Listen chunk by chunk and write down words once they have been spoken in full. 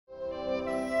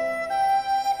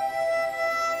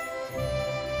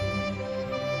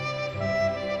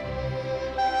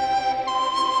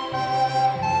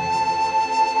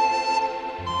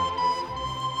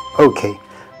Okay,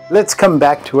 let's come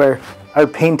back to our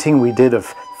painting we did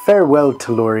of Farewell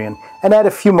to Lorien and add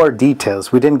a few more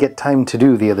details we didn't get time to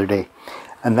do the other day.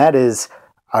 And that is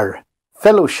our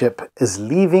fellowship is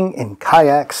leaving in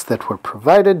kayaks that were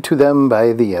provided to them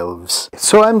by the elves.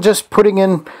 So I'm just putting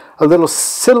in a little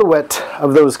silhouette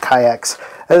of those kayaks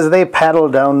as they paddle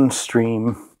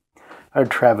downstream, our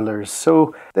travelers.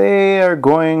 So they are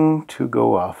going to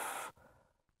go off.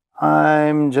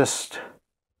 I'm just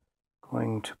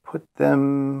going to put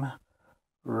them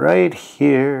right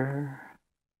here.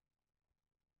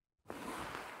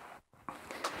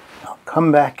 I'll come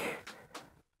back.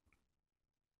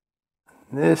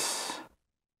 This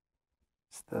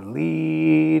is the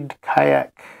lead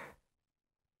kayak.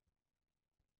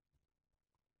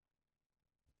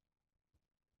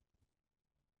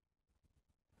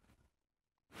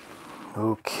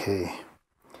 Okay.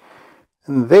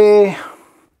 And they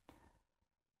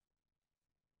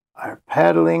are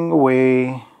paddling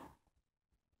away.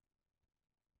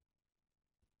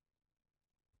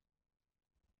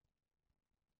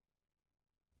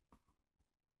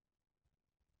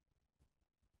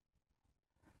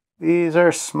 These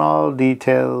are small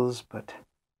details,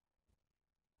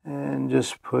 and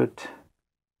just put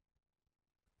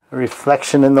a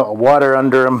reflection in the water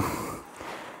under them.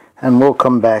 And we'll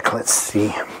come back. Let's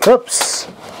see. Oops.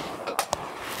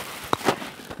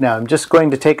 Now I'm just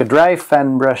going to take a dry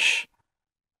fan brush.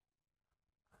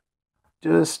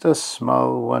 Just a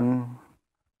small one.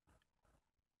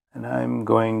 And I'm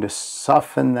going to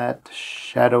soften that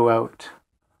shadow out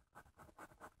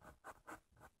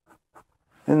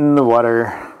in the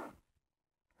water.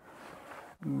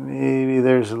 Maybe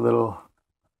there's a little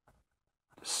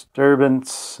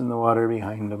disturbance in the water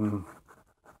behind them.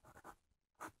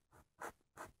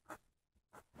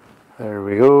 There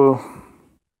we go.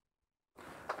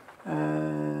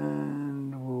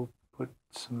 And we'll put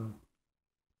some...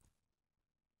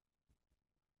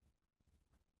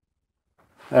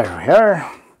 There we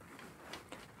are.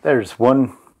 There's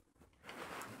one.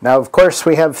 Now, of course,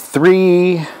 we have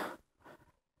three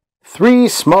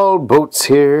small boats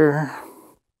here.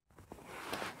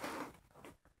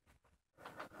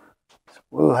 So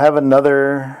we'll have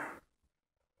another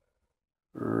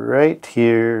right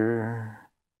here.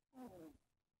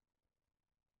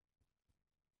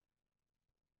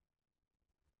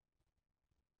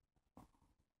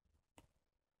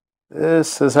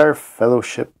 This is our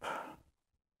fellowship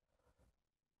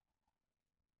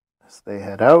as they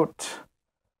head out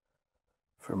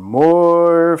for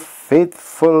more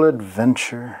faithful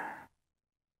adventure.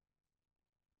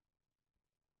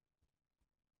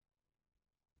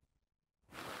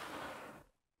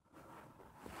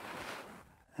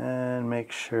 And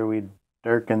make sure we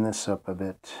darken this up a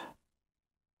bit.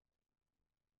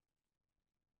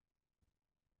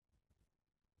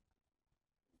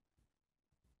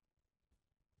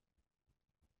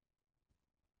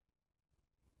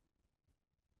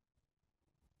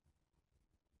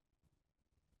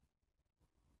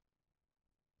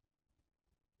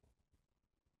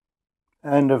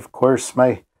 And of course,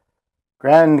 my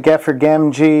Grand Gaffer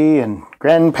Gamgee and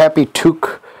Grandpappy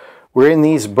Took were in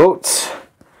these boats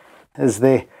as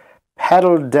they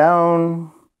paddled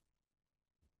down.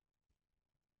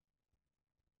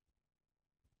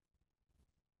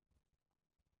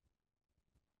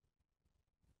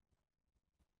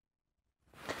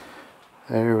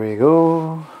 There we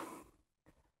go.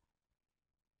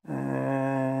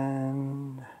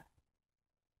 And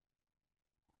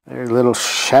there's a little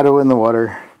shadow in the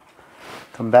water.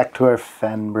 Come back to our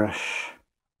fan brush.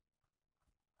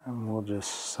 And we'll just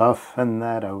soften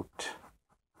that out.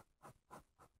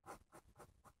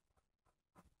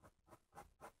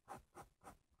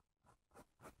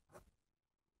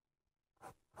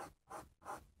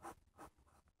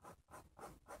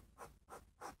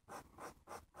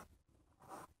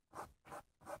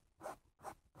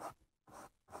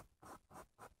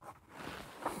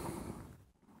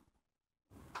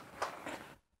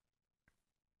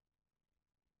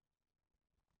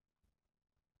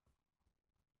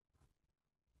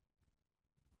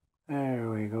 There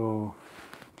we go.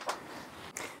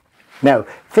 Now,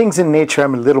 things in nature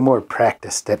I'm a little more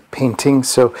practiced at painting,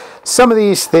 so some of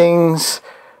these things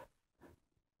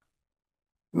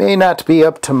may not be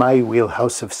up to my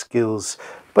wheelhouse of skills,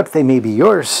 but they may be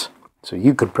yours, so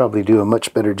you could probably do a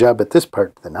much better job at this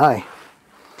part than I.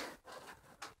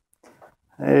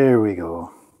 There we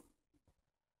go.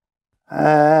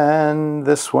 And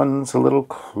this one's a little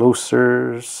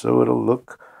closer, so it'll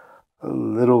look a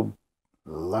little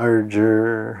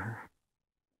larger.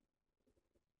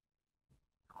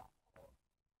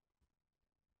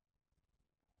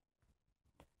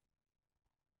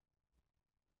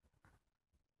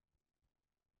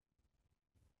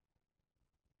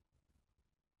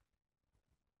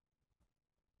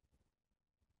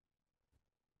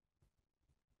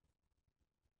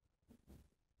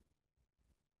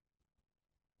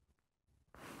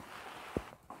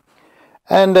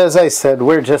 And as I said,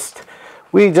 we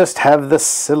just have the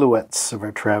silhouettes of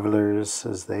our travelers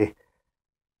as they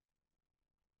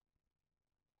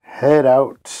head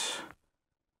out.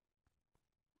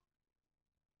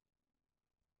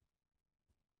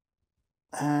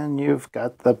 And you've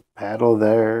got the paddle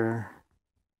there.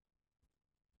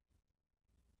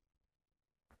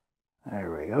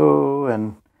 There we go.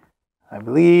 And I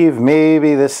believe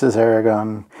maybe this is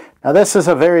Aragorn. Now this is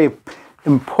a very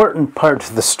important part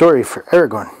of the story for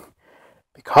Aragorn,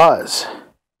 because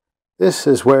this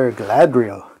is where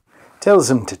Galadriel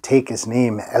tells him to take his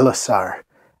name Elisar.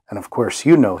 And of course,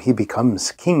 you know, he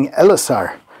becomes King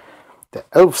Elisar, the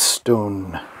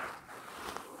Elfstone.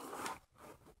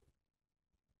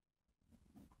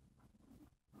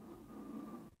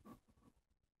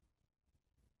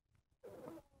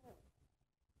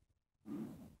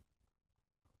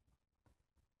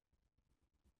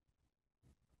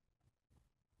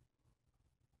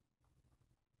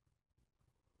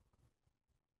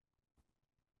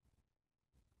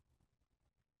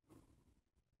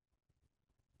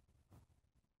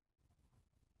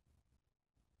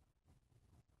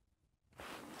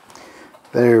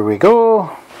 There we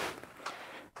go.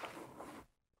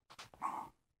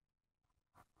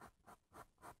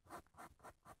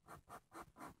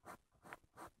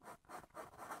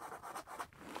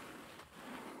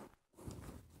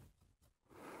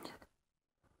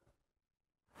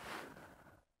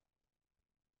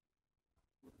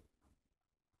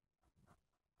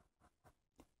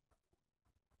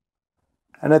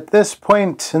 And at this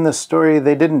point in the story,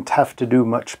 they didn't have to do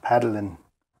much paddling.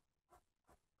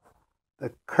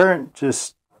 The current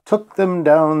just took them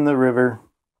down the river.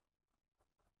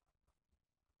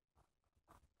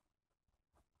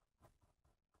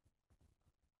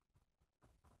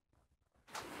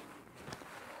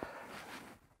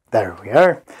 There we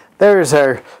are. There's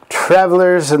our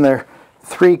travelers and their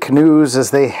 3 canoes as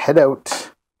they head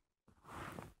out.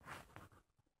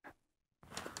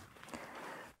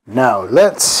 Now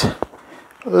let's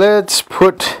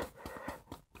put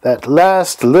that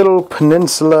last little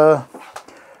peninsula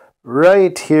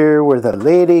right here where the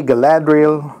Lady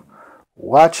Galadriel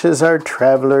watches our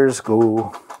travelers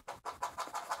go,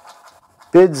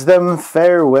 bids them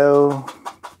farewell.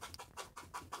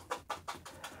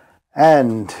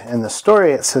 And in the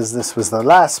story it says this was the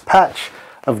last patch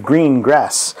of green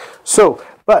grass.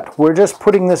 But we're just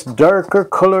putting this darker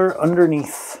color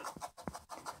underneath.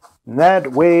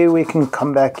 That way we can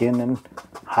come back in and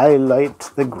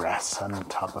highlight the grass on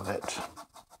top of it.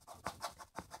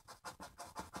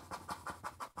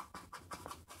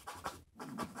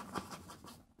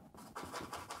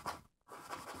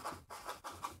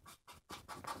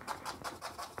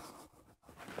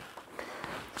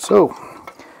 So,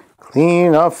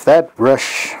 clean off that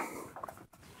brush.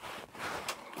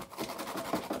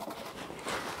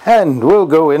 And we'll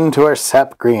go into our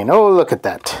sap green. Oh, look at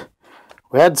that.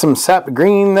 We had some sap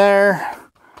green there,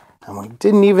 and we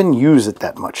didn't even use it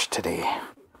that much today.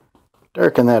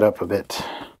 Darken that up a bit.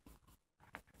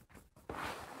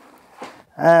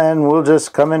 And we'll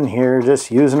just come in here,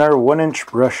 just using our 1-inch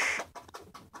brush.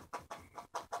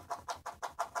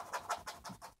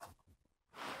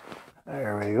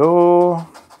 There we go.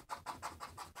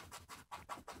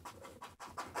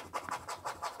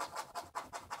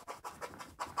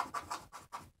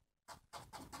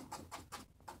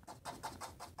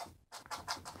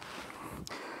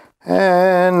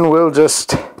 And we'll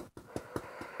just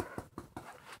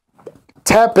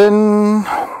tap in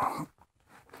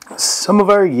some of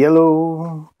our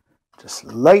yellow, just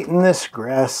lighten this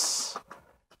grass,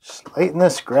 just lighten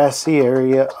this grassy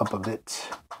area up a bit.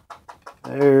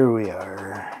 There we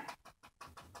are.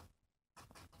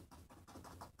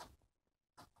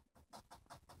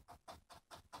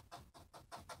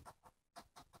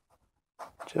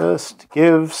 Just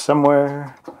give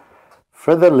somewhere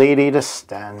for the lady to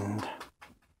stand.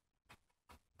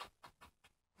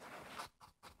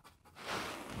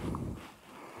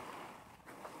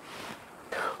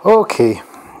 Okay,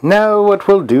 now what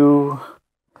we'll do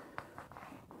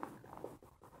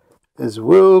is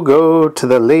we'll go to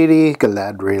the Lady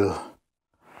Galadriel.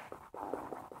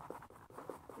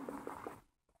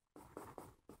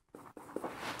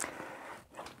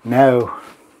 Now,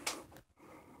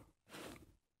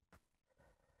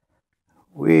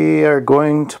 we are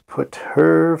going to put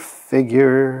her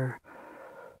figure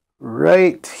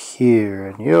right here,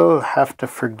 and you'll have to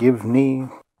forgive me.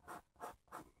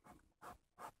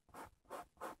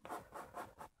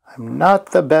 I'm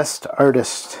not the best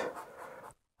artist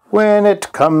when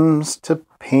it comes to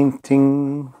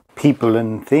painting people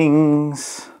and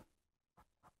things.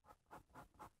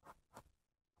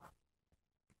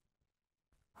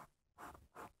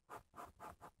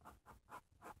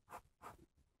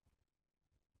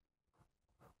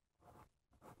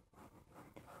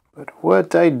 But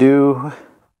what I do,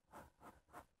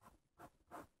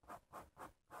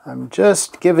 I'm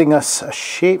just giving us a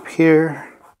shape here.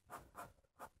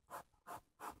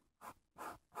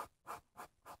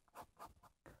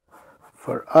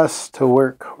 For us to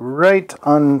work right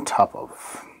on top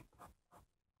of.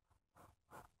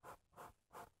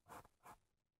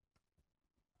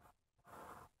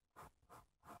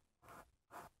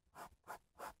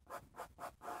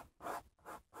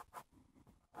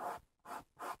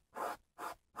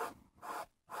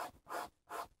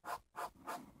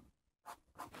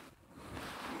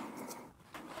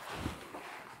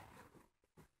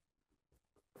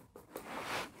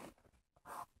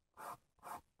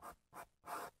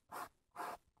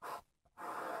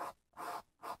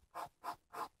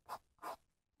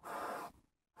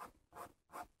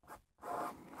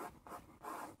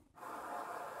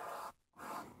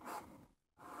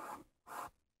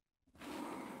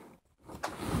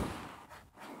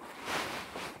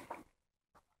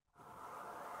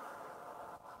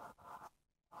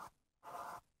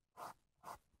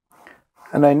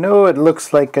 And I know it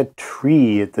looks like a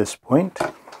tree at this point.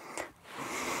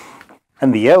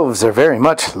 And the elves are very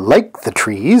much like the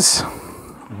trees.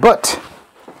 But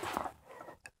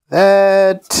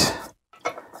that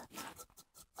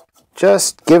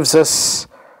just gives us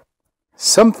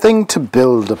something to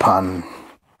build upon.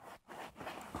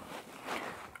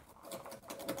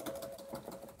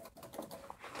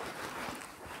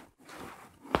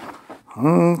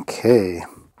 Okay.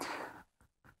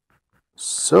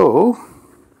 So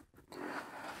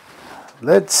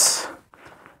let's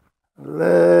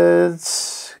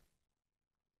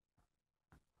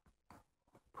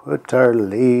put our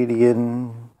lady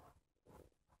in.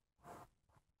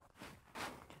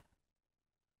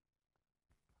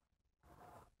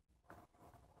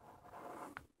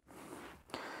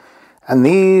 And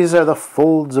these are the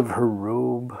folds of her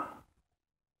robe.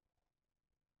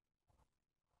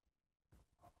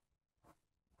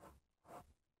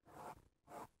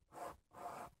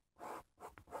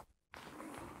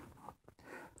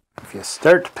 If you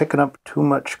start picking up too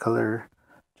much color,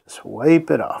 just wipe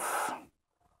it off.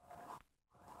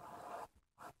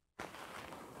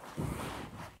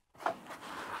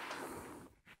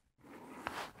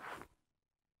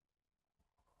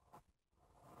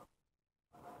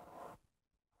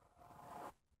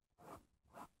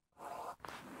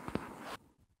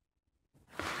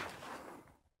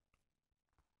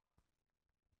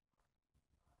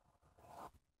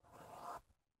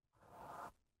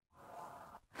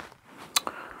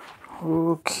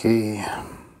 Okay.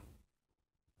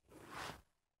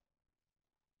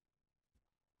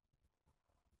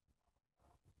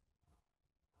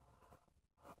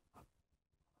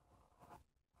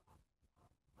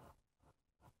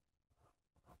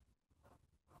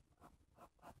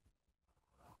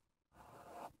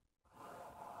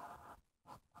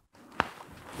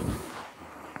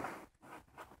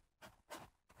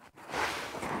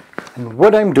 And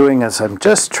what I'm doing is I'm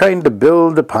just trying to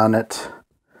build upon it,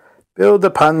 build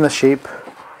upon the shape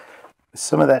with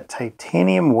some of that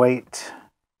titanium white.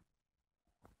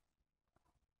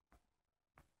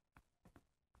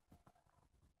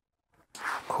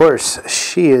 Of course,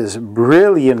 she is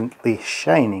brilliantly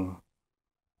shining.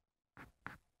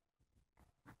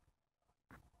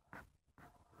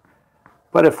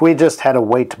 But if we just had a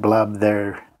white blob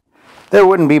there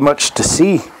wouldn't be much to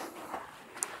see.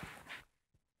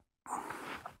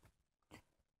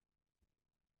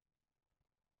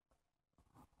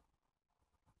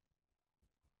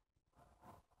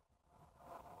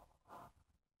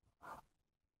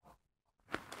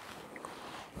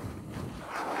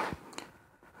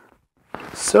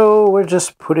 So we're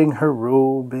just putting her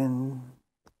robe in.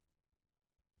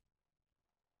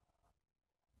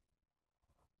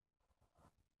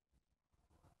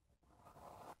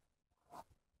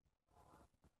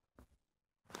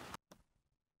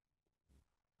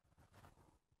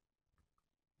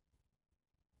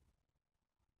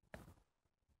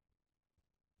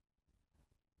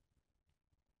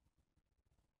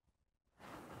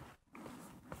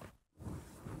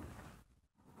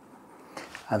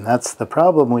 And that's the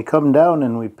problem. We come down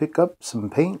and we pick up some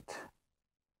paint.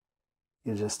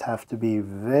 You just have to be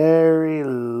very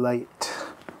light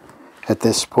at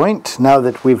this point. Now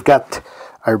that we've got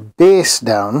our base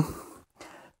down,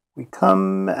 we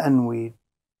come and we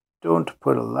don't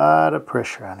put a lot of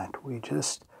pressure on it. We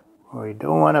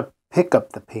don't want to pick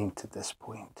up the paint at this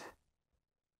point.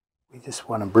 We just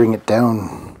want to bring it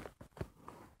down.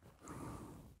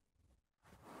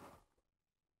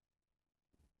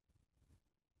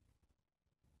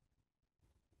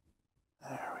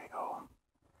 There we go.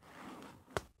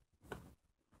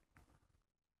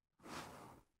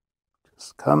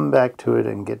 Just come back to it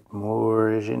and get more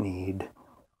as you need.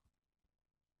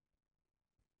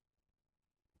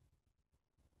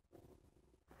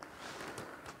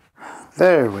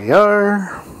 There we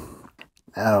are.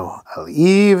 Now I'll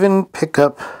even pick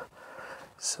up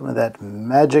some of that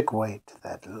magic white,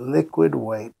 that liquid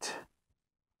white.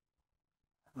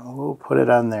 And we'll put it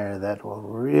on there. That will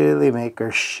really make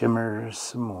her shimmer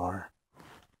some more.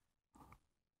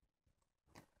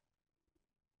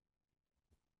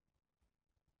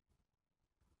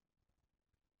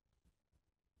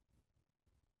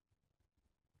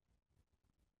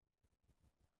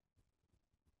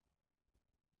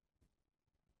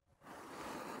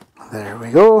 There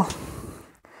we go.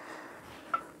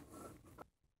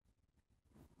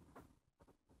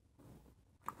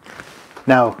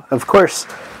 Now, of course,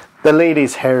 the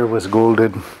lady's hair was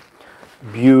golden,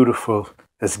 beautiful,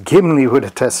 as Gimli would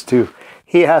attest to.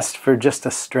 He asked for just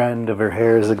a strand of her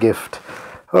hair as a gift.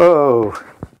 Oh,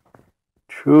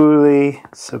 truly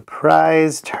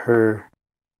surprised her.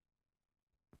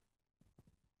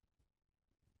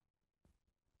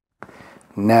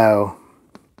 Now,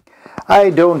 I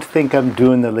don't think I'm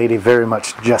doing the lady very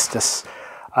much justice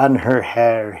on her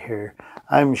hair here.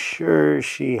 I'm sure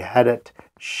she had it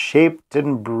shaped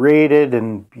and braided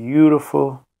and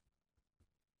beautiful.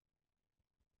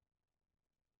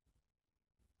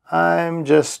 I'm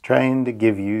just trying to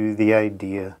give you the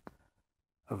idea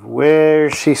of where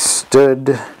she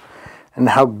stood and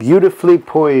how beautifully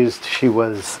poised she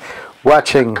was,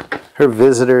 watching her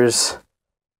visitors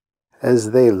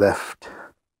as they left.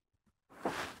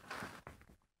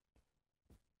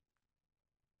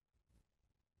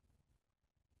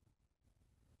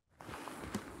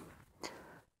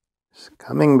 Just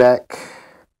coming back,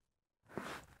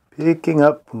 picking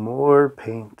up more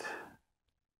paint,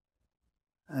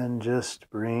 and just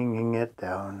bringing it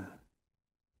down.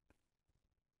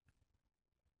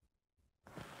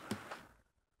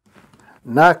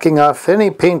 Knocking off any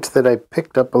paint that I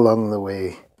picked up along the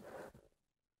way.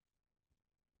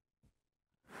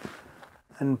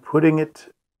 And putting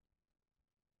it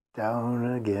down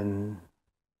again.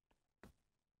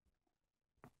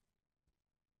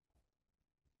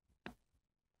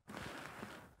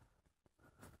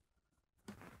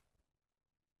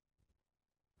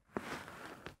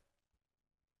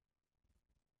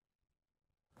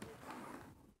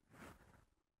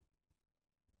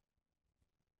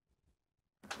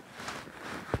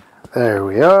 There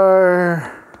we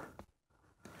are.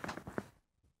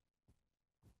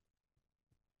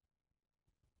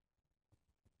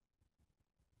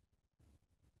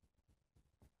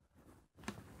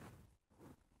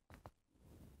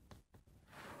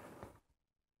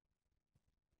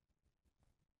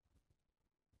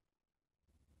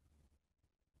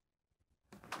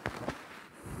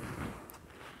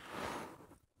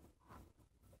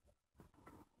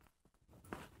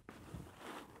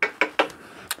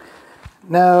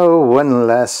 Now, one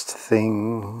last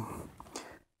thing.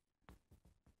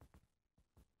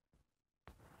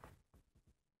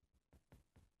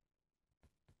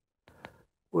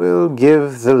 We'll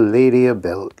give the lady a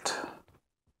belt.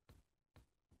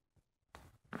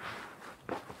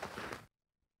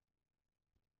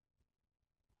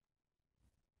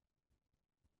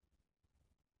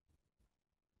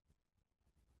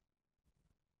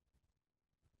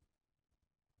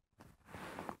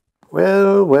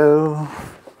 Well,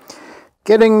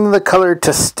 getting the color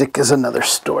to stick is another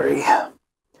story.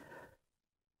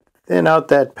 Thin out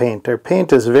that paint. Our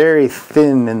paint is very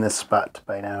thin in this spot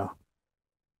by now.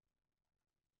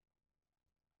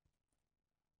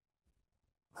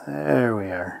 There we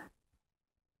are.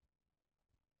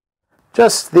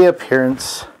 Just the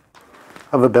appearance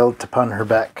of a belt upon her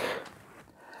back.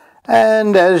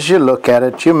 And as you look at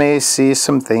it, you may see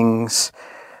some things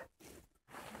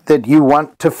that you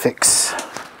want to fix.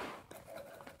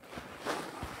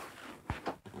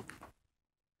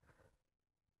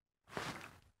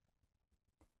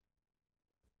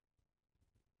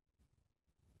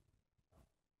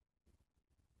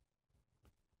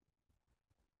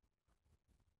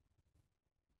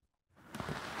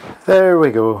 There we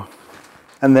go.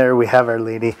 And there we have our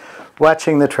lady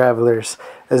watching the travelers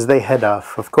as they head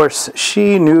off. Of course,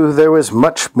 she knew there was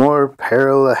much more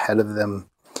peril ahead of them.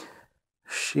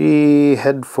 She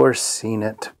had foreseen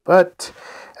it, but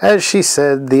as she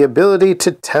said, the ability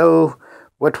to tell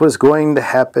what was going to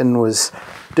happen was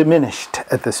diminished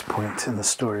at this point in the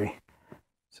story.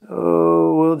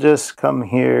 So we'll just come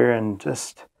here and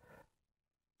just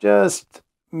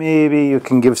maybe you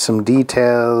can give some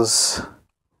details.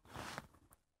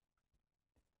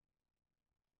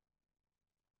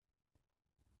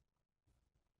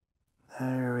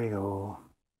 There we go.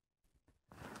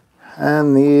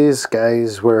 And these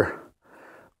guys were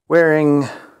wearing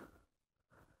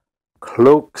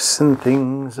cloaks and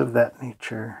things of that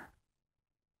nature.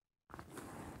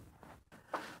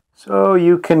 So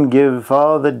you can give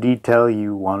all the detail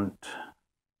you want.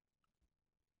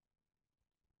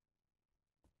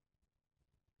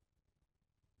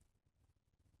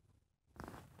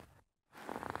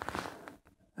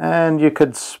 And you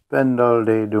could spend all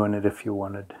day doing it if you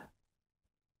wanted.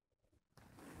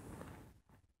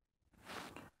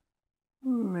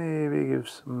 Maybe give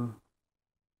some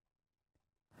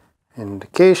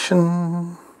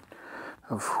indication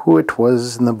of who it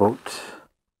was in the boat.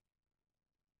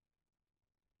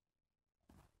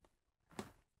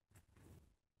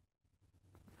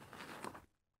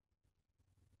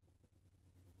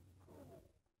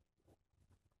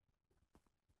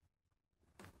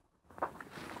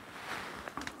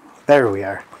 There we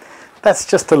are. That's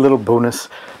just a little bonus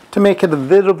to make it a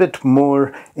little bit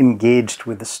more engaged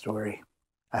with the story.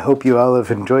 I hope you all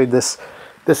have enjoyed this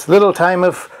little time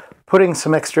of putting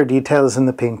some extra details in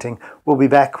the painting. We'll be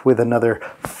back with another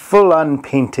full-on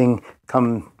painting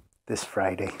come this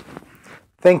Friday.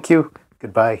 Thank you,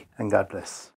 goodbye, and God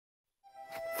bless.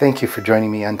 Thank you for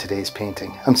joining me on today's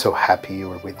painting. I'm so happy you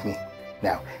were with me.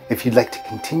 Now, if you'd like to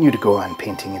continue to go on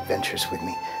painting adventures with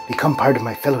me, become part of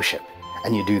my fellowship.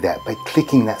 And you do that by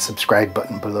clicking that subscribe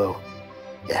button below.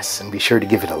 Yes, and be sure to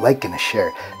give it a like and a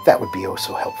share. That would be oh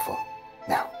so helpful.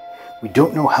 Now, we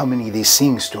don't know how many of these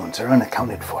seeing stones are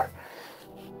unaccounted for.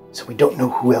 So we don't know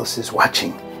who else is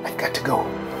watching. I've got to go.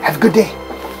 Have a good day.